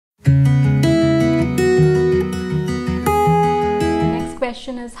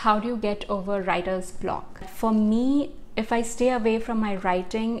question is, how do you get over writer's block? For me, if I stay away from my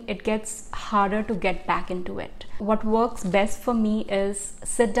writing, it gets harder to get back into it. What works best for me is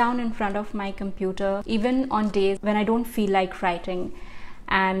sit down in front of my computer, even on days when I don't feel like writing,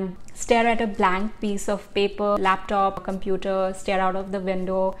 and stare at a blank piece of paper, laptop, computer, stare out of the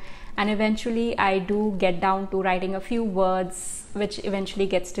window, and eventually I do get down to writing a few words, which eventually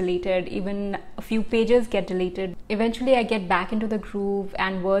gets deleted. Even a few pages get deleted. Eventually I get back into the groove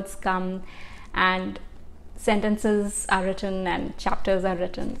and words come and sentences are written and chapters are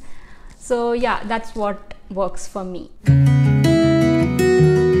written. So yeah, that's what works for me.